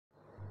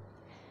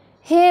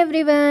Hey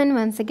everyone,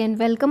 once again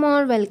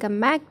welcome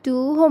back to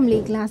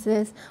Homely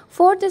Classes.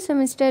 4th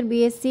semester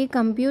BSc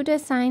Computer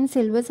Science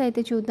syllabus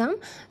అయితే చూద్దాం.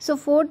 So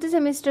 4th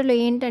సెమిస్టర్లో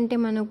ఏంటంటే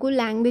మనకు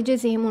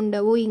languages ఏమి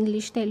ఉండవు,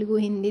 ఇంగ్లీష్, తెలుగు,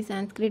 హిందీ,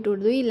 సంస్కృత్,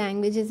 ఉర్దూ ఈ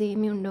లాంగ్వేజెస్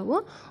ఏమి ఉండవు.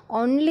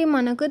 ఓన్లీ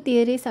మనకు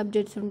థియరీ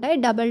సబ్జెక్ట్స్ ఉంటాయి,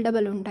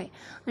 డబల్ ఉంటాయి.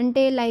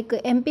 అంటే లైక్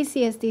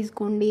MPCs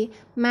తీసుకోండి,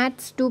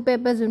 మ్యాథ్స్ 2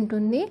 పేపర్స్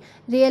ఉంటుంది,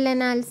 real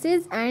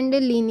analysis and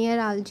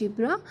linear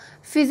algebra,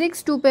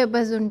 physics 2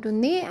 papers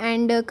ఉంటుంది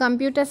అండ్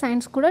కంప్యూటర్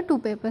సైన్స్ కూడా 2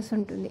 పేపర్స్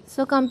ఉంటుంది.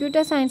 సో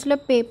కంప్యూటర్ సైన్స్లో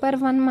పేపర్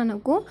 1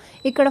 మనకు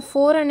ఇక్కడ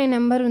 4 అనే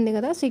నెంబర్ ఉంది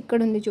కదా, సో ఇక్కడ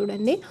ఉంది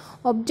చూడండి,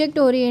 object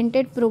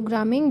oriented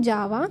programming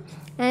Java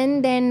and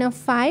then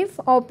 5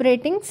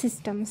 operating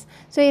systems.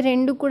 So ఈ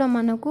రెండు కూడా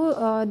మనకు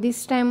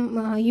దిస్ టైమ్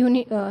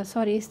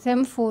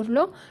సెమ్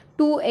 4లో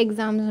 2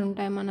 ఎగ్జామ్స్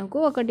ఉంటాయి మనకు.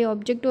 ఒకటి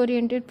object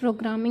oriented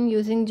programming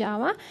using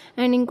Java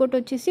and ఇంకోటి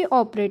వచ్చేసి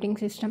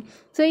ఆపరేటింగ్ సిస్టమ్.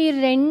 సో ఈ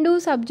రెండు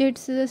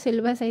సబ్జెక్ట్స్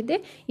సిలబస్ అయితే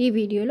ఈ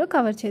వీడియోలో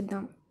కవర్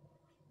చేద్దాం.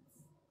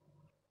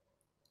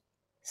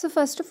 So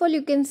first of all you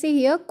can see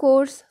here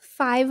course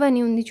 5 అని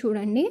ఉంది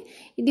చూడండి,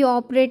 ఇది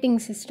operating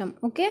system.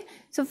 Okay,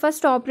 so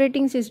first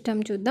operating system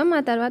చూద్దాం, ఆ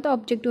తర్వాత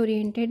ఆబ్జెక్ట్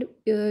ఓరియంటెడ్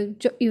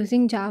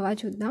యూజింగ్ జావా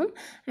చూద్దాం.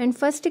 అండ్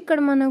ఫస్ట్ ఇక్కడ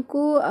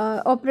మనకు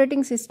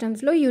ఆపరేటింగ్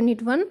సిస్టమ్స్లో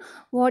unit 1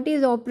 what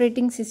is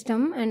operating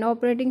system and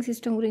operating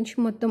system గురించి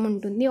మొత్తం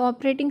ఉంటుంది.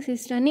 ఆపరేటింగ్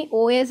సిస్టమ్ని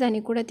OS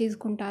అని కూడా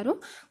తీసుకుంటారు,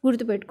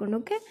 గుర్తుపెట్టుకోండి.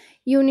 Okay,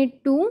 unit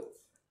 2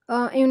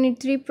 Unit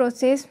 3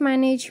 process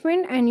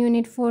management and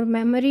Unit 4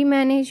 memory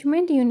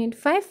management, Unit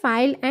 5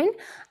 file and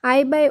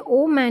I/O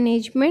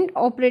management,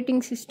 operating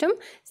system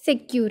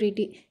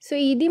security. So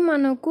ఇది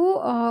మనకు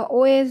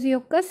OS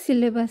యొక్క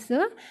సిలబస్.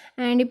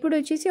 అండ్ ఇప్పుడు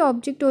వచ్చేసి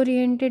object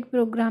oriented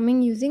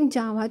programming using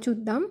Java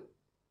చూద్దాం.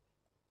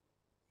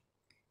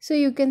 So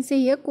you can see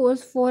here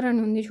course 4 అని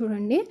ఉంది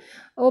చూడండి,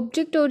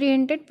 object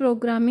oriented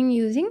programming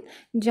using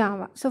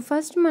Java. So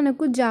first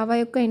మనకు జావా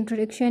యొక్క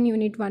ఇంట్రొడక్షన్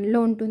యూనిట్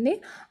 1లో ఉంటుంది,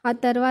 ఆ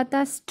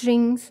తర్వాత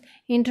strings,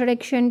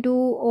 introduction to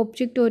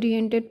object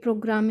oriented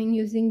programming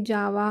using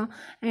Java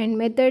and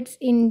methods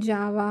in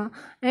Java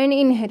and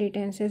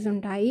ఇన్హెరిటెన్సెస్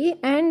ఉంటాయి.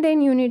 And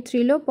then unit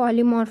 3లో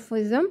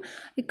polymorphism.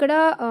 ఇక్కడ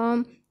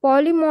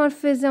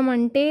పాలిమార్ఫిజం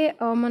అంటే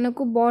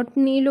మనకు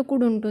బాటనీలో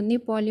కూడా ఉంటుంది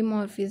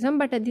పాలిమార్ఫిజం,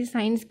 బట్ అది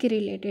సైన్స్కి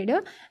రిలేటెడ్.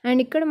 అండ్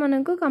ఇక్కడ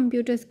మనకు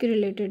కంప్యూటర్స్కి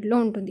రిలేటెడ్లో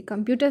ఉంటుంది,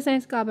 కంప్యూటర్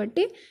సైన్స్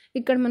కాబట్టి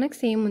ఇక్కడ మనకు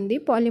సేమ్ ఉంది.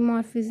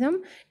 Polymorphism,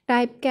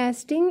 type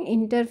casting,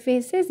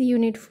 interfaces,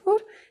 unit 4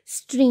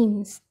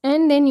 streams.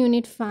 And then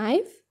unit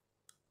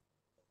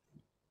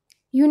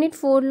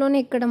 4లోనే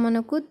ఇక్కడ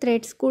మనకు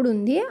థ్రెడ్స్ కూడా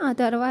ఉంది. ఆ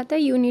తర్వాత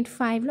unit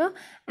 5లో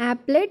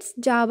యాప్లెట్స్,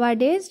 Java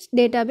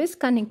database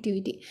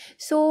connectivity.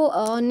 So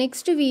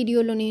next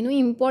వీడియోలో నేను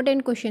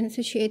ఇంపార్టెంట్ క్వశ్చన్స్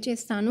షేర్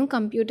చేస్తాను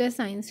కంప్యూటర్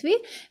సైన్స్వి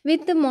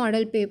విత్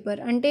మోడల్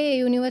పేపర్. అంటే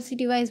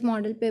యూనివర్సిటీ వైజ్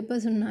మోడల్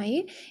పేపర్స్ ఉన్నాయి,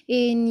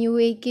 ANU,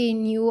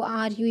 AKNU,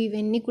 RU,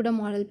 ఇవన్నీ కూడా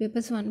మోడల్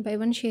పేపర్స్ 1 by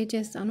 1 షేర్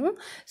చేస్తాను.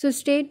 So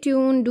stay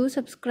tune, do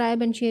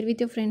subscribe and share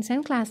with your friends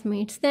and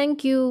classmates.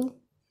 Thank you.